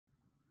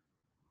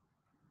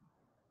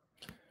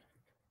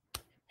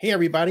Hey,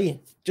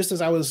 everybody. Just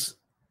as I was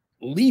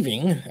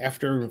leaving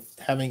after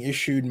having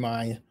issued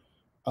my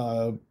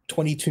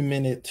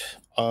 22-minute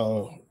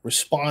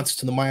response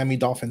to the Miami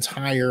Dolphins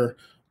hire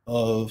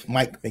of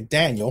Mike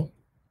McDaniel,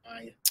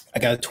 I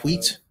got a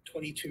tweet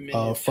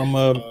from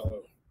a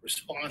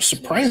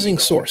surprising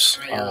source.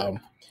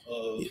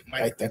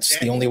 That's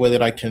the only way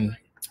that I can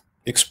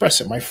express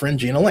it. My friend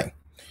Jeanna Laine,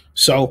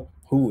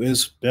 who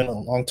has been a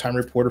longtime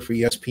reporter for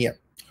ESPN.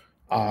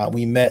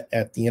 We met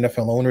at the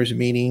NFL owners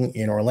meeting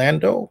in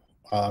Orlando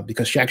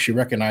because she actually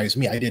recognized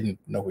me. I didn't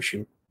know who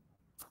she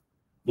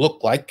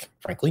looked like,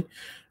 frankly,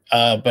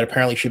 but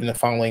apparently she'd been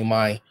following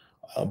my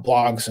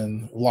blogs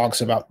and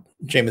vlogs about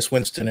Jameis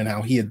Winston and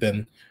how he had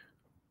been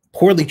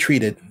poorly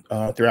treated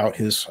throughout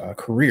his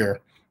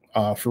career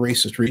for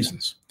racist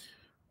reasons.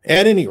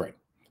 At any rate,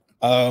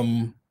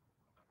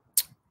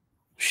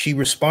 she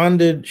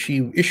responded.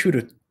 She issued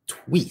a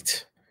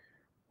tweet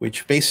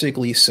which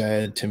basically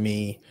said to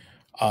me,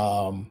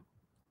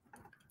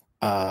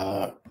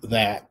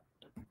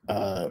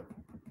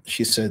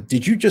 she said,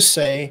 "Did you just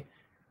say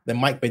that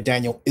Mike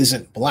McDaniel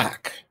isn't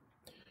black?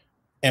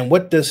 And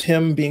what does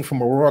him being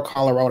from Aurora,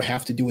 Colorado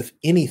have to do with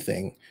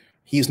anything?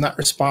 He's not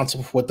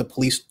responsible for what the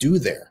police do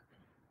there.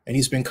 And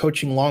he's been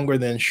coaching longer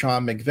than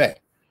Sean McVay."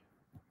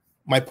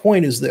 My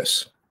point is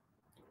this,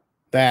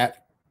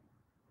 that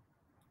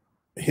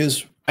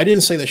I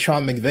didn't say that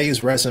Sean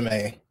McVay's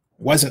resume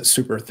wasn't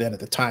super thin at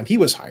the time he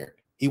was hired.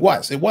 It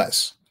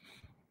was.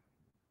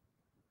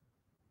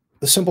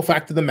 The simple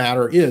fact of the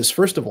matter is,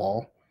 first of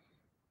all,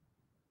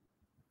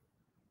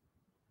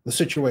 the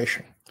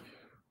situation.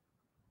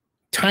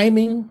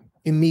 Timing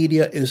in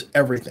media is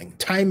everything.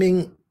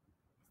 Timing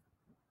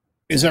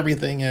is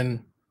everything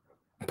in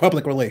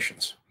public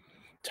relations.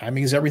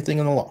 Timing is everything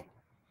in the law.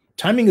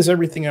 Timing is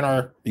everything in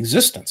our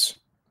existence.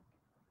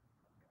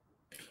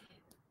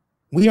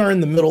 We are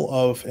in the middle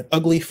of an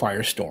ugly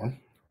firestorm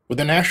where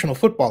the National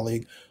Football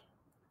League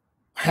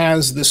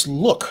has this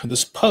look,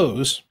 this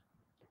pose,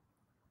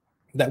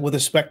 that with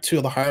respect to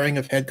the hiring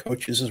of head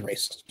coaches is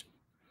racist.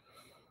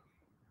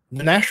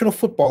 The National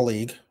Football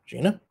League,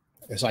 Gina,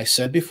 as I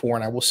said before,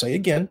 and I will say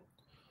again,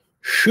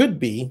 should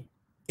be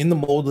in the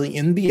mold of the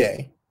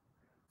NBA,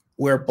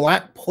 where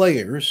black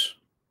players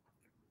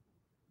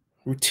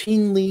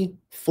routinely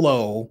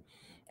flow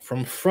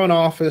from front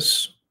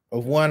office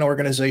of one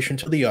organization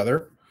to the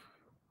other,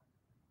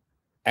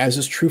 as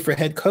is true for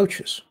head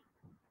coaches.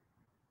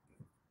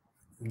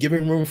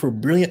 Giving room for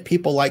brilliant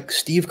people like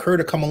Steve Kerr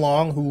to come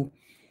along, who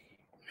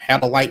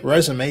had a light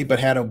resume, but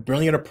had a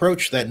brilliant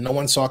approach that no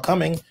one saw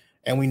coming,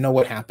 and we know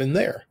what happened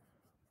there.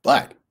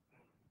 But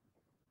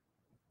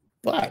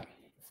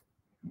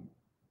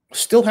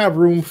still have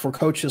room for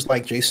coaches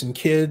like Jason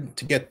Kidd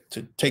to get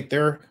to take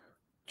their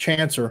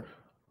chance, or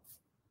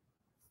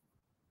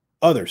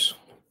others.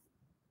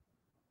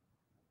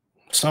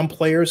 Some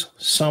players,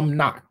 some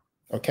not,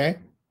 okay?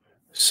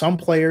 Some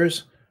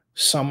players,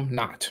 some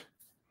not,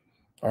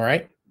 all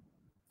right?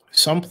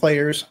 Some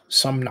players,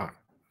 some not.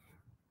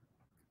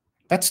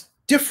 That's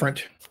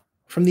different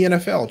from the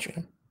NFL,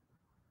 Jim.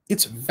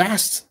 It's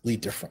vastly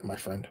different, my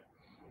friend.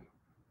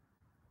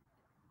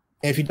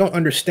 And if you don't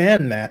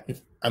understand that,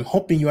 I'm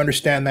hoping you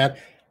understand that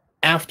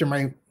after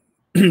my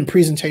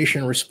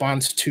presentation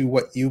response to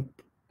what you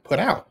put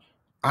out.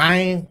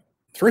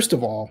 First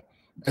of all,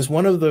 as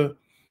one of the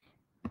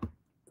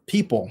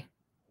people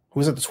who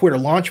was at the Twitter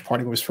launch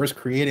party when it was first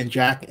created,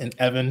 Jack and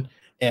Evan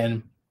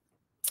and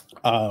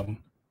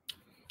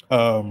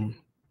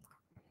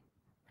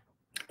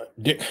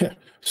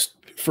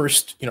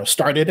first,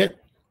 started it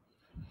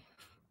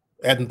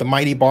at the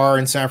Mighty Bar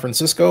in San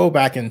Francisco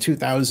back in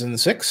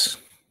 2006.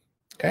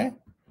 Okay.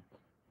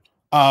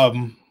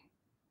 And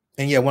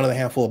yeah, one of the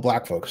handful of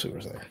black folks who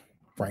was there,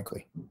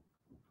 frankly.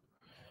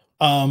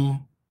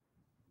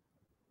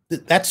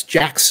 That's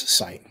Jack's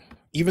site.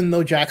 Even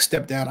though Jack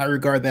stepped down, I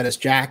regard that as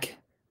Jack's,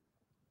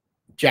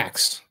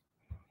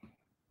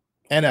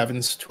 and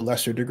Evans to a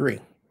lesser degree.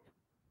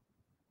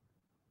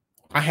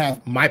 I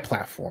have my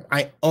platform.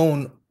 I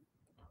own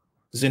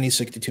Zinni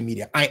 62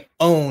 Media. I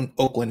own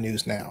Oakland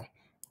News Now.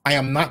 I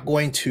am not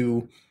going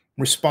to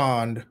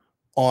respond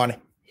on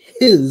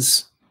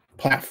his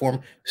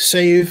platform,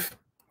 save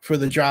for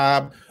the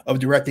job of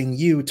directing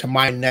you to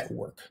my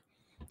network.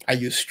 I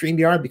use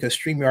StreamYard because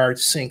StreamYard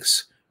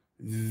syncs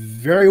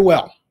very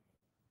well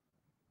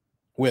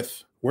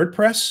with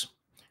WordPress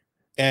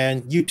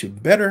and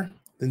YouTube, better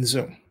than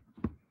Zoom.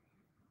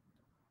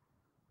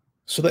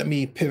 So let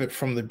me pivot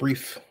from the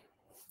brief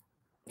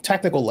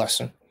technical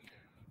lesson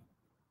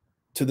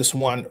to this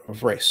one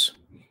of race.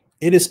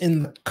 It is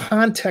in the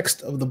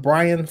context of the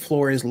Brian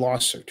Flores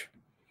lawsuit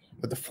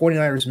that the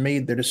 49ers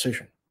made their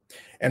decision.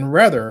 And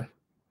rather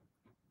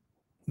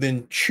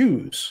than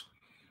choose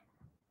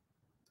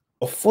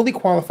a fully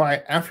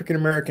qualified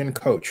African-American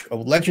coach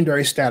of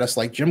legendary status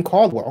like Jim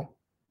Caldwell,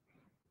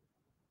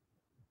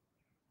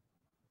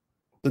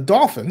 the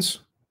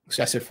Dolphins,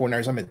 see, I said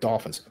 49ers, I meant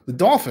Dolphins. The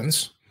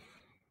Dolphins,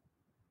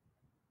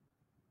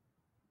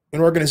 an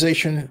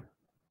organization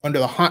under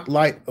the hot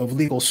light of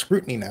legal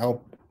scrutiny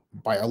now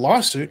by a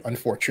lawsuit,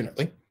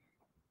 unfortunately.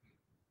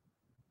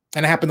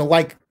 And I happen to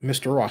like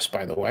Mr. Ross,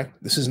 by the way.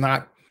 This is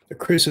not a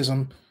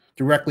criticism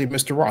directly of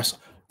Mr. Ross.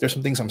 There's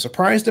some things I'm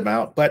surprised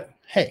about, but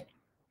hey,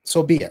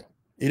 so be it.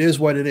 It is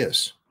what it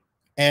is,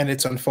 and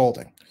it's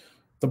unfolding.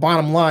 The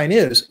bottom line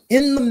is,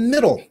 in the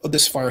middle of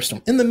this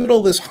firestorm, in the middle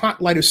of this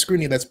hot light of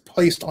scrutiny that's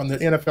placed on the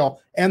NFL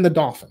and the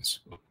Dolphins,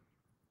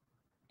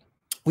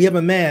 we have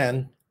a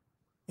man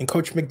in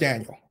Coach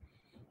McDaniel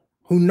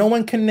who no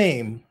one can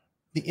name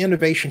the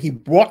innovation he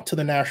brought to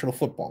the National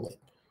Football League.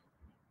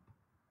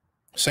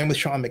 Same with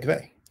Sean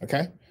McVay,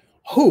 okay?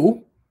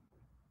 Who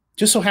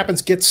just so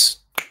happens gets,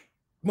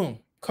 boom,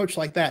 coached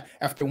like that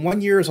after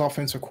 1 year as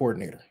offensive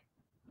coordinator.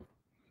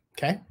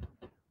 Okay?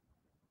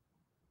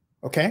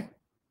 Okay?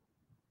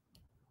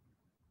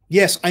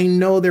 Yes, I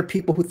know there are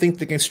people who think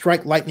they can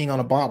strike lightning on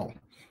a bottle.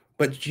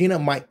 But, Gina,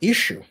 my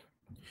issue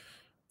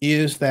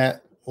is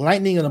that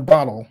lightning in a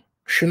bottle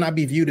should not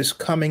be viewed as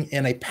coming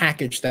in a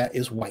package that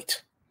is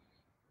white.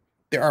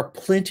 There are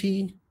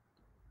plenty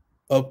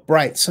of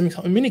bright,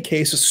 in many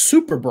cases,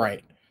 super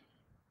bright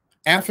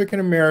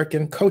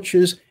African-American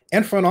coaches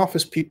and front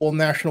office people in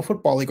the National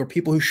Football League, or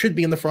people who should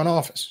be in the front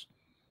office.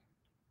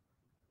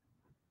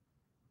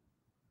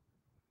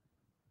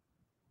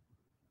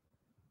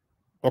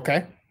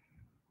 Okay?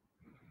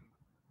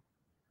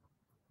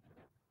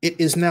 It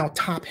is now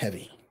top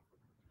heavy.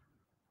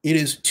 It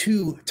is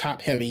too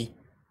top heavy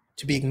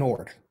to be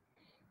ignored.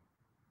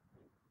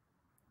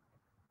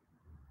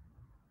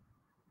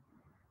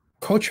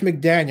 Coach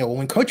McDaniel,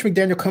 when Coach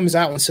McDaniel comes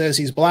out and says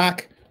he's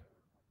black,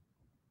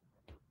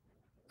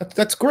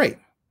 that's great.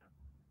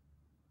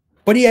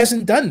 But he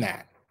hasn't done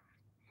that.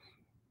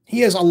 He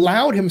has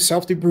allowed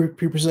himself to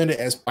be presented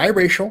as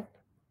biracial,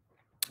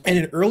 and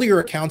in earlier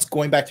accounts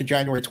going back to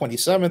January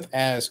 27th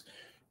as,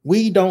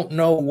 we don't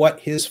know what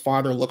his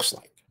father looks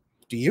like.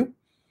 Do you?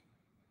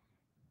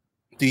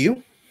 Do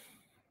you?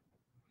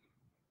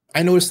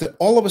 I noticed that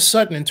all of a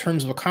sudden, in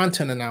terms of a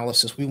content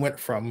analysis, we went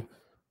from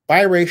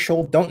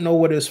biracial, don't know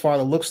what his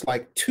father looks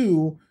like,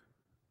 to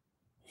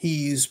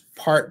he's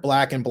part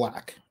black and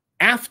black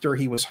after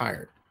he was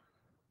hired.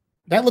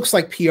 That looks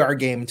like PR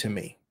game to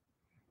me.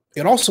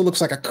 It also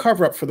looks like a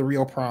cover-up for the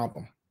real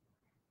problem.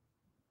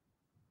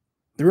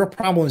 The real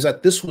problem is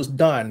that this was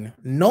done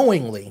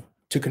knowingly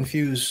to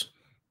confuse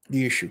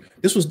the issue.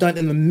 This was done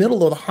in the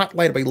middle of the hot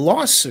light of a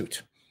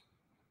lawsuit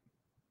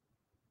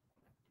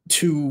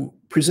to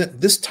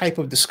present this type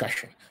of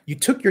discussion. You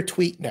took your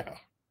tweet down.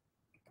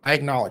 I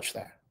acknowledge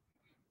that.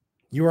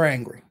 You are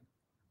angry.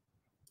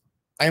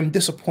 I am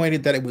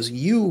disappointed that it was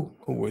you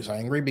who was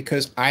angry,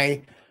 because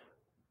I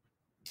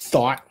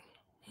thought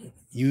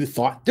you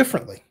thought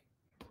differently.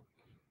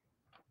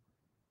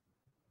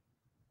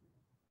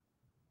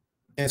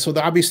 And so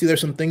obviously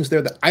there's some things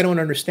there that I don't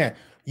understand.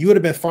 You would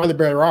have been farther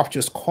better off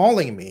just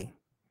calling me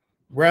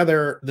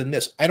rather than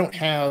this. I don't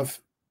have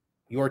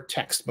your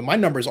text, but my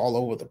number is all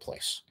over the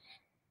place.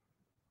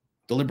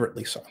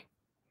 Deliberately so.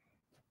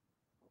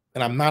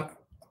 And I'm not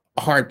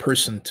a hard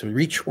person to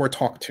reach or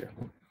talk to.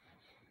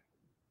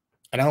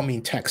 And I don't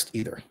mean text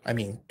either. I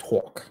mean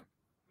talk.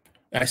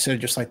 And I said it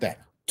just like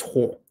that.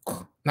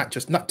 Talk.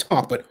 Not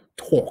talk, but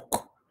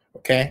talk.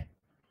 Okay?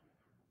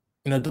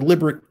 In a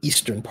deliberate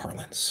Eastern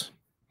parlance.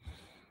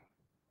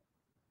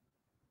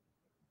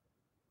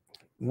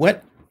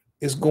 What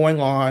is going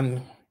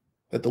on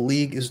that the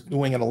league is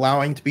doing and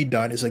allowing to be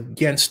done is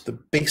against the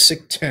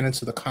basic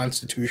tenets of the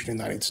Constitution of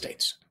the United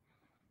States.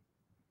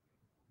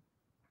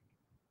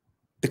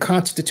 The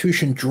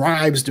Constitution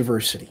drives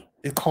diversity.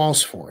 It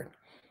calls for it.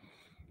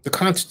 The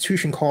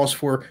Constitution calls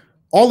for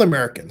all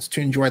Americans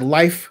to enjoy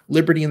life,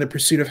 liberty, and the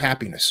pursuit of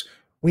happiness.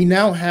 We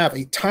now have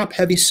a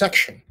top-heavy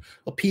section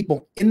of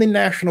people in the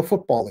National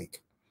Football League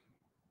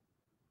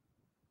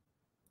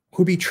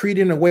who be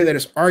treated in a way that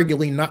is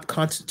arguably not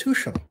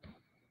constitutional.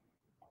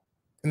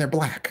 And they're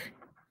black.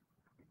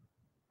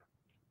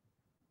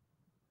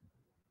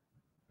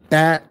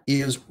 That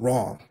is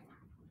wrong.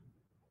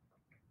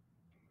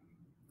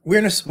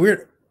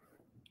 We're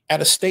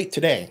at a state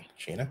today,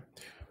 Jeanna,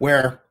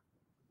 where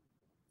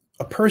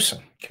a person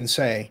can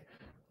say,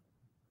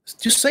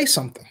 just say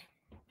something.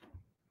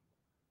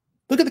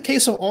 Look at the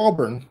case of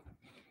Auburn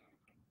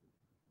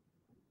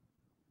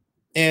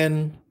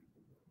and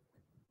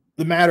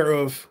the matter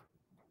of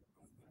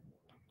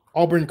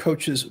Auburn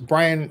coaches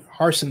Brian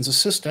Harson's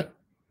assistant,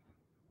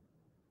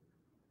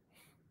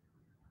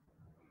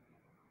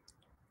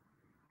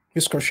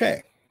 Miss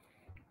Crochet.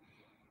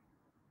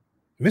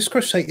 Miss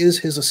Crochet is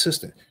his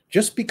assistant.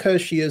 Just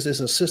because she is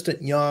his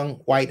assistant, young,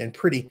 white, and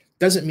pretty,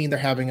 doesn't mean they're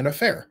having an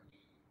affair.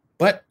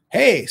 But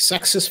hey,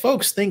 sexist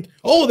folks think,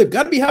 oh, they've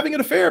got to be having an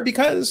affair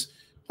because,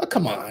 oh,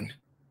 come on.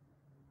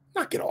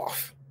 Knock it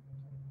off.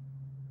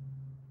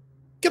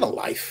 Get a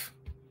life.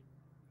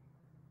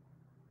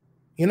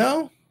 You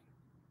know?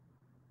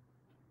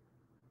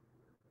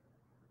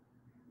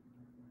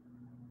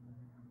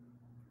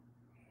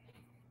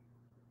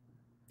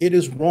 It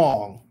is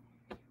wrong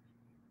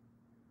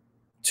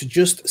to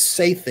just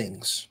say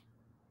things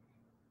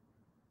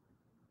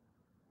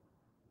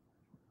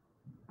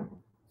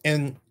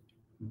and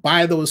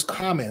by those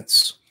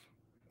comments,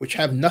 which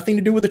have nothing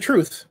to do with the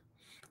truth,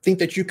 think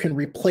that you can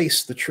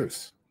replace the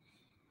truth.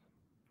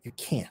 You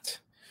can't.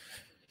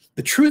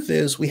 The truth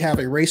is we have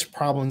a race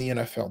problem in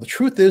the NFL. The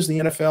truth is the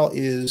NFL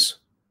is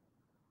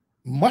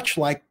much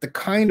like the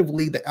kind of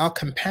league that Al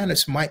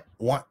Campanis might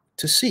want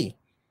to see,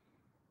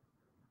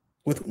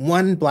 with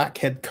one black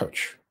head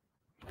coach.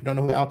 If you don't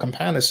know who Al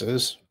Campanis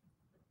is,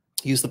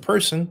 he's the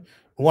person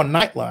who won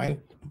Nightline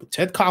with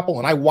Ted Koppel,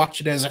 and I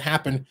watched it as it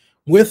happened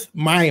with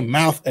my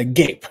mouth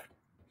agape,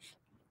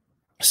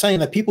 saying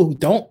that people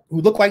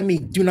who look like me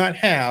do not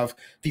have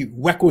the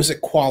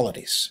requisite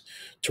qualities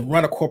to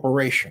run a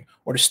corporation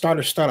or to start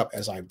a startup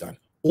as I've done,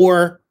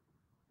 or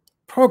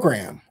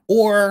program,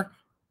 or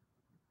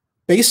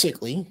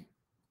basically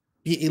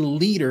be a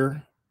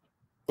leader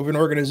of an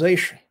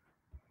organization.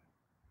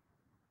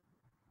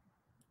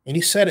 And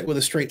he said it with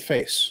a straight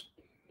face.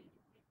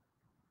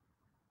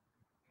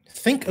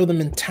 Think of the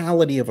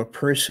mentality of a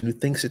person who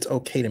thinks it's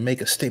okay to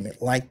make a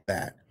statement like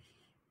that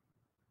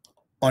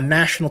on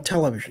national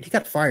television. He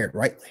got fired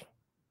rightly.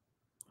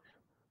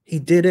 He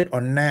did it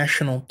on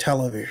national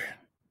television.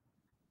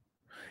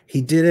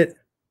 He did it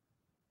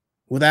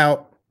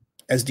without,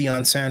 as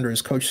Deion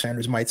Sanders, Coach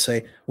Sanders might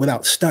say,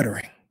 without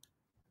stuttering.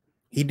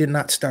 He did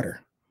not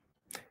stutter.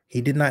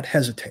 He did not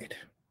hesitate.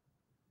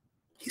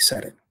 He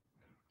said it.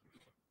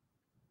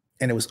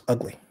 And it was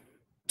ugly.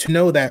 To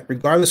know that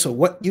regardless of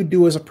what you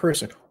do as a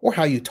person or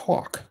how you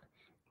talk,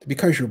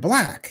 because you're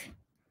black,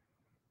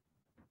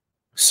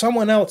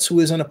 someone else who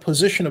is in a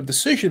position of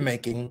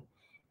decision-making,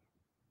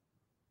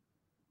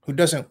 who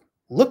doesn't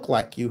look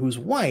like you, who's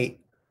white,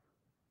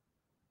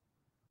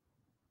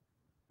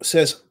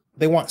 says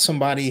they want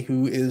somebody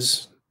who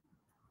is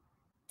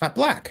not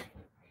black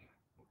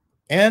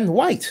and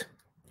white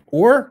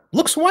or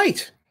looks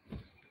white,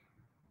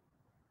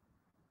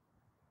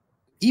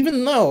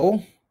 even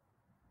though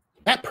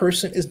that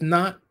person is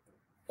not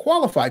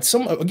qualified.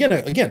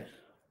 Again,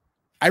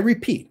 I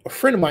repeat, a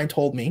friend of mine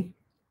told me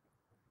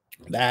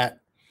that,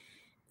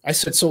 I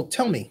said, so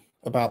tell me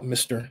about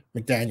Mr.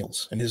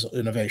 McDaniels and his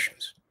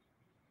innovations.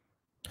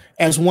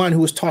 As one who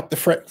was taught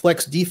the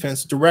flex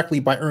defense directly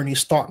by Ernie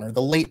Stautner,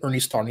 the late Ernie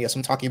Stautner. Yes,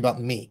 I'm talking about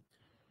me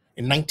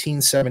in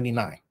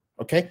 1979.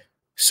 Okay.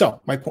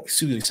 So my point,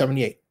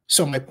 78.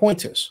 So my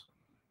point is,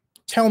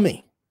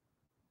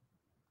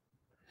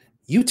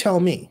 you tell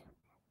me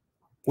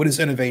what his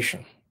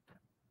innovation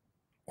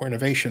or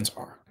innovations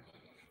are.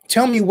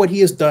 Tell me what he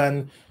has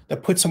done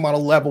that puts him on a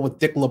level with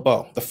Dick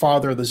LeBeau, the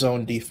father of the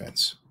zone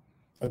defense,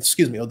 or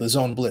the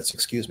zone blitz,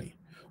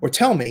 or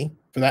tell me,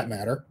 for that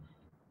matter,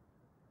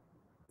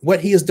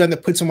 what he has done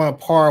that puts him on a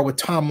par with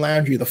Tom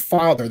Landry, the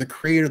father, the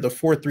creator of the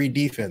 4-3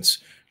 defense,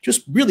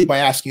 just really by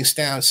asking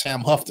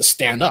Sam Huff to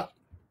stand up.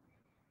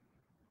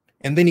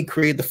 And then he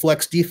created the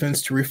flex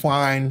defense to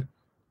refine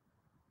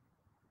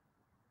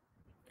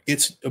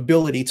its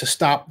ability to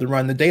stop the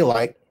run the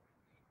daylight,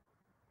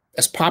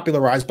 as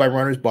popularized by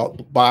runners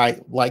by,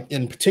 like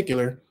in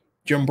particular,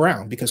 Jim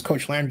Brown, because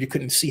Coach Landry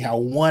couldn't see how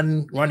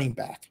one running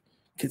back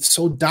could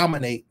so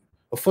dominate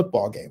a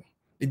football game.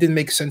 It didn't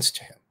make sense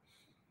to him.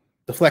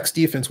 The flex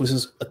defense was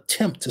his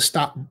attempt to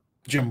stop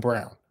Jim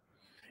Brown.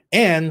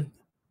 And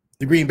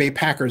the Green Bay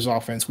Packers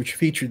offense, which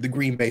featured the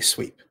Green Bay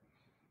sweep.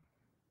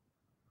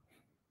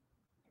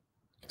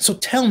 So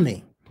tell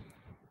me,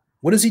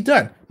 what has he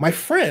done? My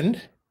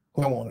friend,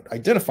 who I won't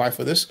identify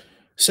for this,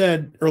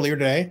 said earlier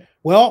today,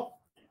 well,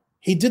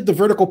 he did the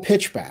vertical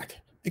pitch back.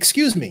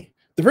 Excuse me.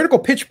 The vertical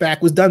pitch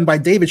back was done by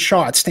David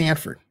Shaw at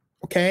Stanford,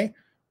 okay?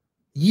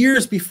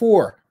 Years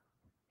before.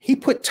 He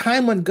put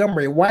Ty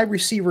Montgomery, a wide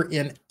receiver,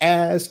 in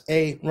as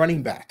a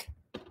running back.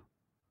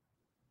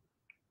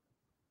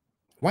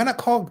 Why not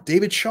call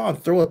David Shaw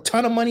and throw a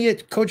ton of money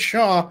at Coach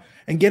Shaw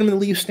and get him to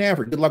leave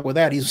Stanford? Good luck with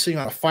that. He's sitting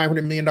on a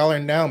 $500 million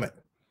endowment.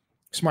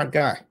 Smart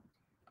guy.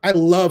 I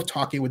love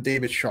talking with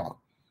David Shaw.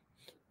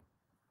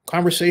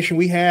 Conversation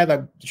we had,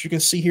 that you can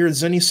see here at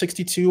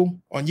Zenny62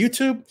 on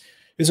YouTube,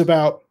 is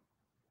about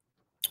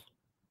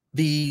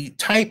the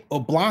type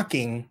of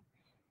blocking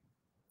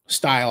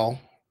style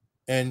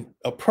and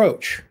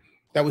approach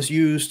that was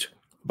used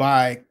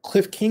by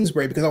Cliff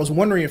Kingsbury, because I was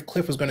wondering if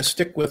Cliff was going to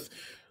stick with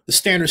the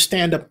standard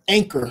stand-up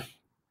anchor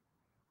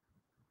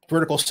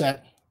vertical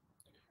set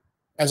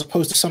as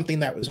opposed to something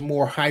that was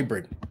more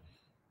hybrid.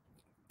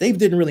 Dave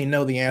didn't really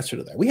know the answer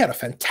to that. We had a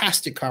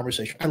fantastic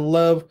conversation. I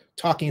love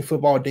talking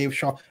football with Dave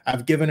Shaw.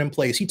 I've given him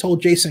plays. He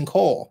told Jason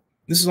Cole,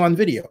 this is on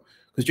video,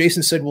 because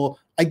Jason said, well,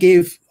 I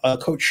gave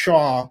Coach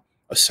Shaw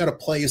a set of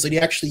plays that he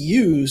actually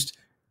used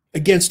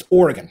against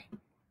Oregon.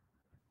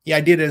 Yeah,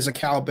 I did it as a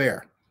Cal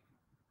Bear.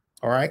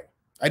 All right?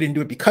 I didn't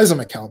do it because I'm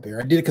a Cal Bear.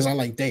 I did it because I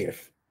like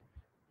Dave.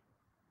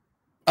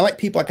 I like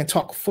people I can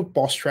talk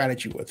football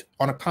strategy with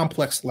on a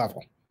complex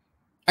level.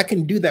 I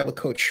can do that with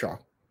Coach Shaw.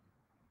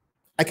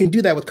 I can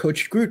do that with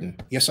Coach Gruden.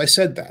 Yes, I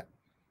said that.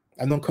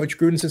 I've known Coach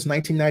Gruden since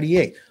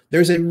 1998.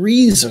 There's a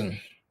reason,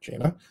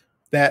 Jenna,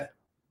 that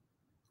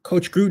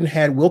Coach Gruden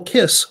had Will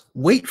Kiss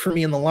wait for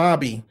me in the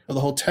lobby of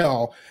the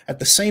hotel at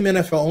the same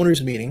NFL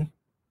owners meeting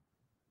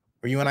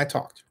where you and I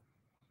talked.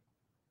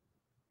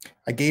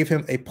 I gave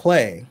him a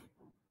play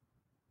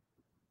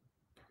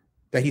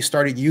that he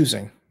started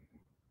using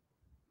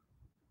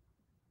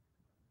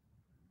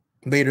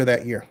later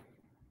that year.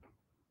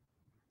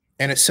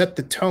 And it set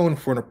the tone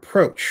for an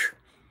approach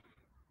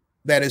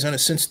that is, in a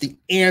sense, the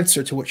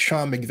answer to what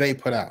Sean McVay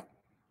put out.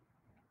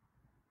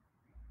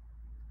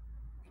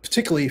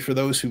 Particularly for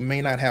those who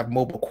may not have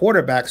mobile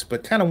quarterbacks,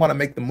 but kind of want to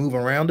make them move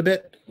around a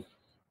bit.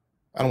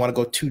 I don't want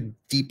to go too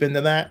deep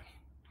into that.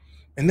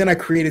 And then I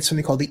created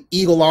something called the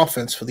Eagle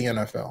offense for the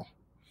NFL.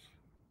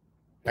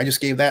 I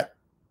just gave that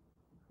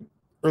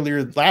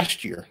earlier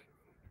last year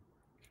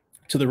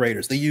to the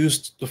Raiders. They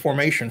used the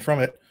formation from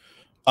it.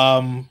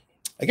 I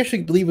guess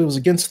you believe it was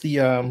against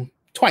the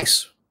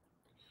twice.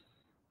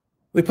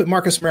 We put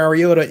Marcus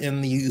Mariota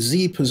in the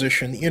Z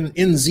position,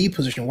 in Z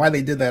position. Why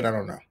they did that, I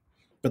don't know,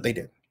 but they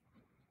did.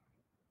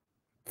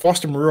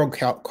 Foster Moreau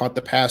caught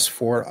the pass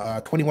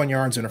for 21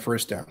 yards and a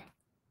first down.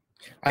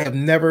 I have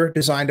never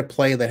designed a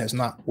play that has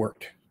not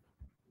worked.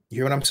 You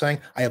hear what I'm saying?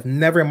 I have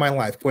never in my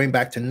life, going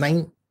back to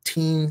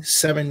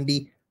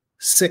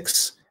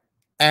 1976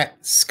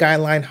 at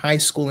Skyline High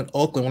School in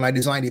Oakland, when I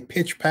designed a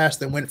pitch pass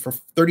that went for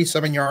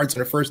 37 yards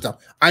and a first down.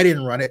 I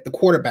didn't run it. The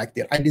quarterback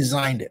did. I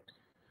designed it.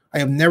 I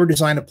have never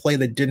designed a play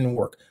that didn't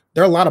work.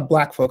 There are a lot of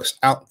black folks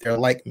out there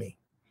like me.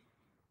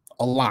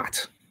 A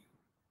lot.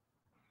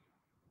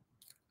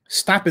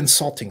 Stop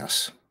insulting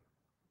us.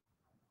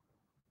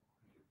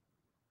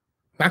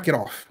 Knock it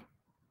off.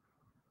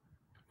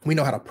 We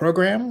know how to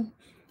program.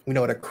 We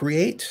know how to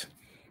create.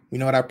 We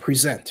know how to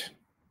present.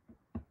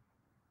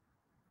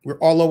 We're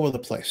all over the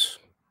place.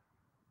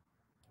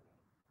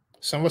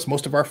 Some of us,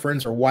 most of our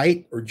friends are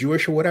white or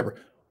Jewish or whatever.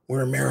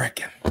 We're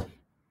American.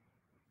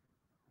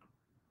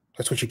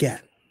 That's what you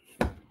get.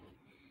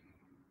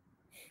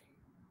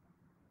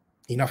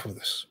 Enough of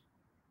this.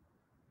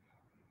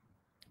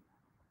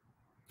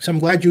 So I'm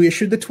glad you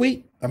issued the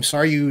tweet. I'm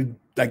sorry you,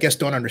 I guess,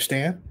 don't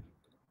understand.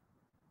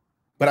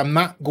 But I'm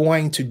not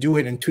going to do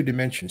it in two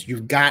dimensions.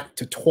 You've got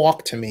to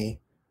talk to me,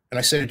 and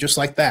I said it just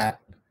like that,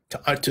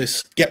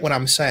 to get what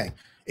I'm saying.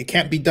 It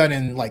can't be done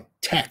in like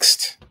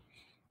text.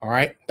 All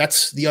right?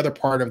 That's the other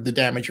part of the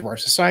damage of our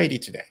society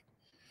today.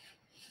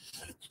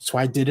 That's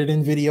why I did it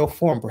in video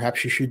form.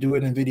 Perhaps you should do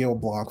it in video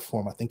blog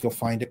form. I think you'll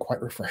find it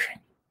quite refreshing.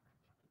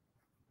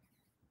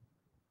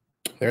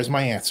 There's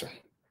my answer.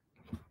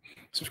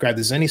 Subscribe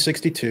to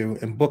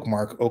Zenny62 and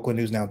bookmark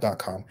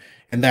oaklandnewsnow.com.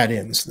 And that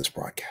ends this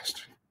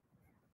broadcast.